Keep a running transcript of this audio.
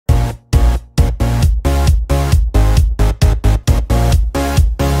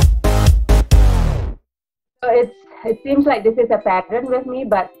it seems like this is a pattern with me,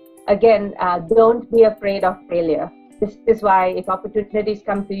 but again, don't be afraid of failure. This is why if opportunities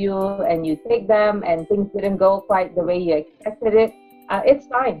come to you and you take them and things didn't go quite the way you expected it, it's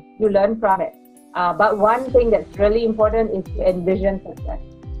fine. You learn from it. But one thing that's really important is to envision success.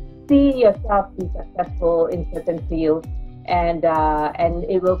 See yourself be successful in certain fields, and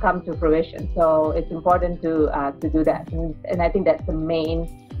it will come to fruition. So it's important to do that, and I think that's the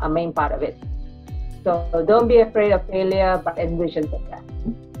main part of it. So don't be afraid of failure, but envision success.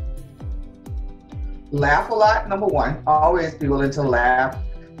 Laugh a lot, number one. Always be willing to laugh,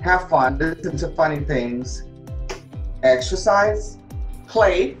 have fun, listen to funny things, exercise,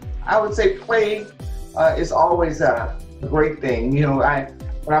 play. I would say play is always a great thing. You know,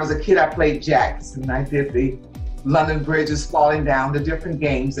 when I was a kid, I played jacks, and I did the London Bridges falling down, the different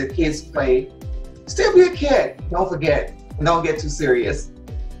games that kids play. Still be a kid, don't forget, and don't get too serious.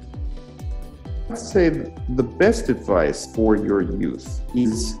 I'd say the best advice for your youth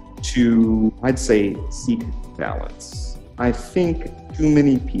is to, I'd say, seek balance. I think too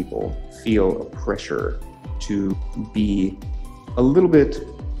many people feel a pressure to be a little bit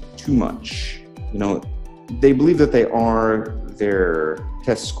too much. You know, they believe that they are their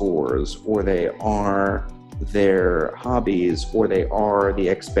test scores, or they are their hobbies, or they are the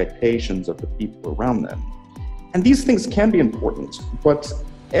expectations of the people around them. And these things can be important, but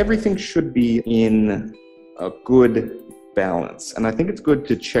everything should be in a good balance. And I think it's good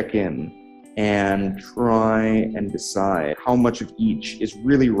to check in and try and decide how much of each is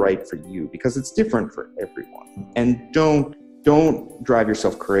really right for you, because it's different for everyone. And don't drive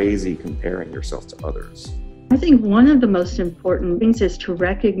yourself crazy comparing yourself to others. I think one of the most important things is to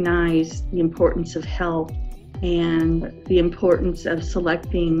recognize the importance of health and the importance of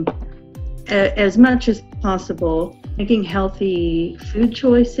selecting as much as possible, making healthy food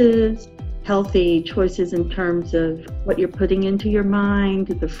choices, healthy choices in terms of what you're putting into your mind,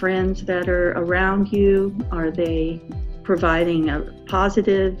 the friends that are around you, are they providing a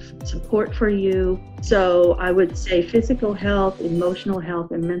positive support for you? So I would say physical health, emotional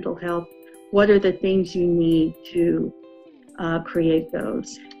health, and mental health. What are the things you need to create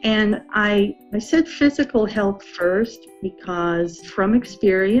those? And I said physical health first because from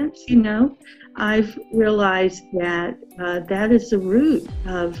experience, you know, I've realized that that is the root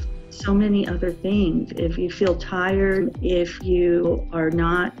of so many other things. If you feel tired, if you are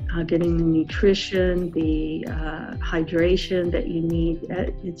not getting the nutrition, the hydration that you need,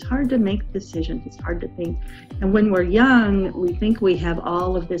 it's hard to make decisions, it's hard to think. And when we're young, we think we have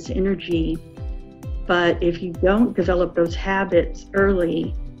all of this energy, but if you don't develop those habits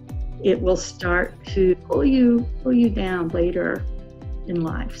early, it will start to pull you down later in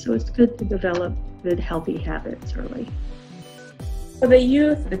life. So it's good to develop good, healthy habits early. For the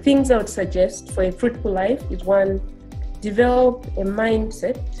youth, the things I would suggest for a fruitful life is, one, develop a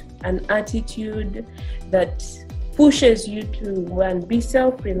mindset, an attitude that pushes you to, one, be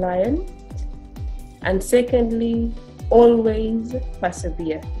self-reliant, and secondly, always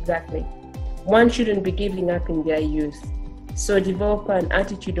persevere. Exactly. One shouldn't be giving up in their youth. So develop an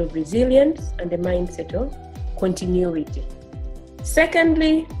attitude of resilience and a mindset of continuity.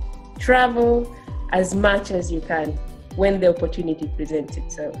 Secondly, travel as much as you can when the opportunity presents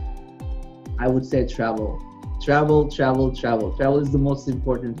itself. I would say travel. Travel is the most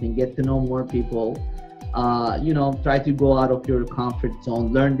important thing. Get to know more people. Try to go out of your comfort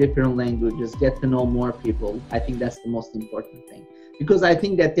zone, learn different languages, get to know more people. I think that's the most important thing. Because I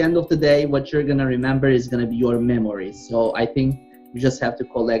think at the end of the day, what you're going to remember is going to be your memories. So I think you just have to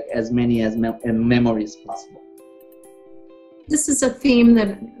collect as many memories as possible. This is a theme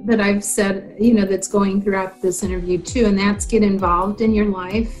that I've said, that's going throughout this interview too, and that's get involved in your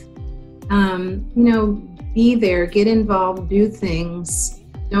life. Be there, get involved, do things.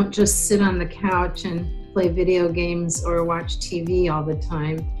 Don't just sit on the couch and play video games or watch TV all the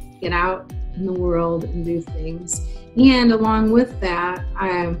time. Get out in the world and do things. And along with that,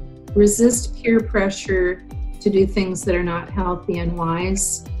 resist peer pressure to do things that are not healthy and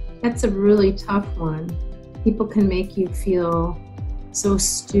wise. That's a really tough one. People can make you feel so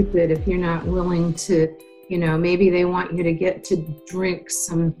stupid if you're not willing to, maybe they want you to get to drink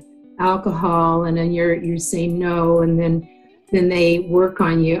some alcohol and then you say no, and then they work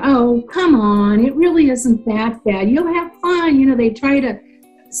on you. Oh, come on, it really isn't that bad. You'll have fun.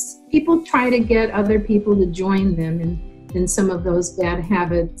 People try to get other people to join them in some of those bad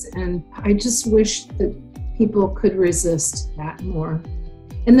habits. And I just wish that people could resist that more.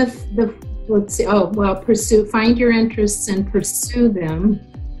 And find your interests and pursue them,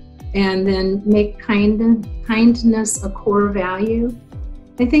 and then make kindness a core value.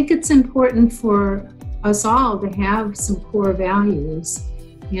 I think it's important for us all to have some core values.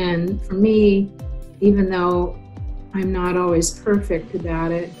 And for me, even though I'm not always perfect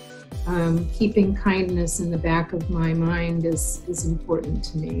about it, keeping kindness in the back of my mind is important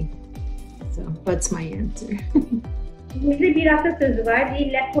to me. So that's my answer. Bizde bir atasözü var,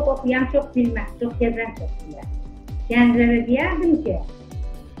 illa çok okuyan çok bilmez, çok gezen çok bilir. Kendilere diyerdim ki,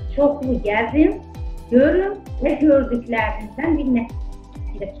 çoklu gezin, görün ve gördüklerinizden bilmek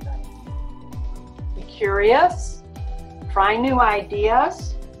çıkarın. Be curious, try new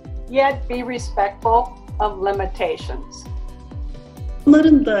ideas, yet be respectful of limitations.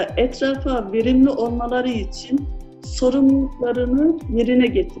 Onların da etrafa verimli olmaları için sorumluluklarını yerine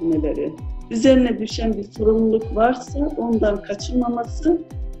getirmeleri, üzerine düşen bir sorumluluk varsa ondan kaçınmaması,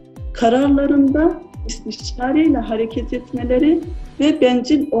 kararlarında istişareyle hareket etmeleri ve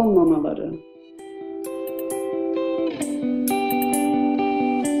bencil olmamaları.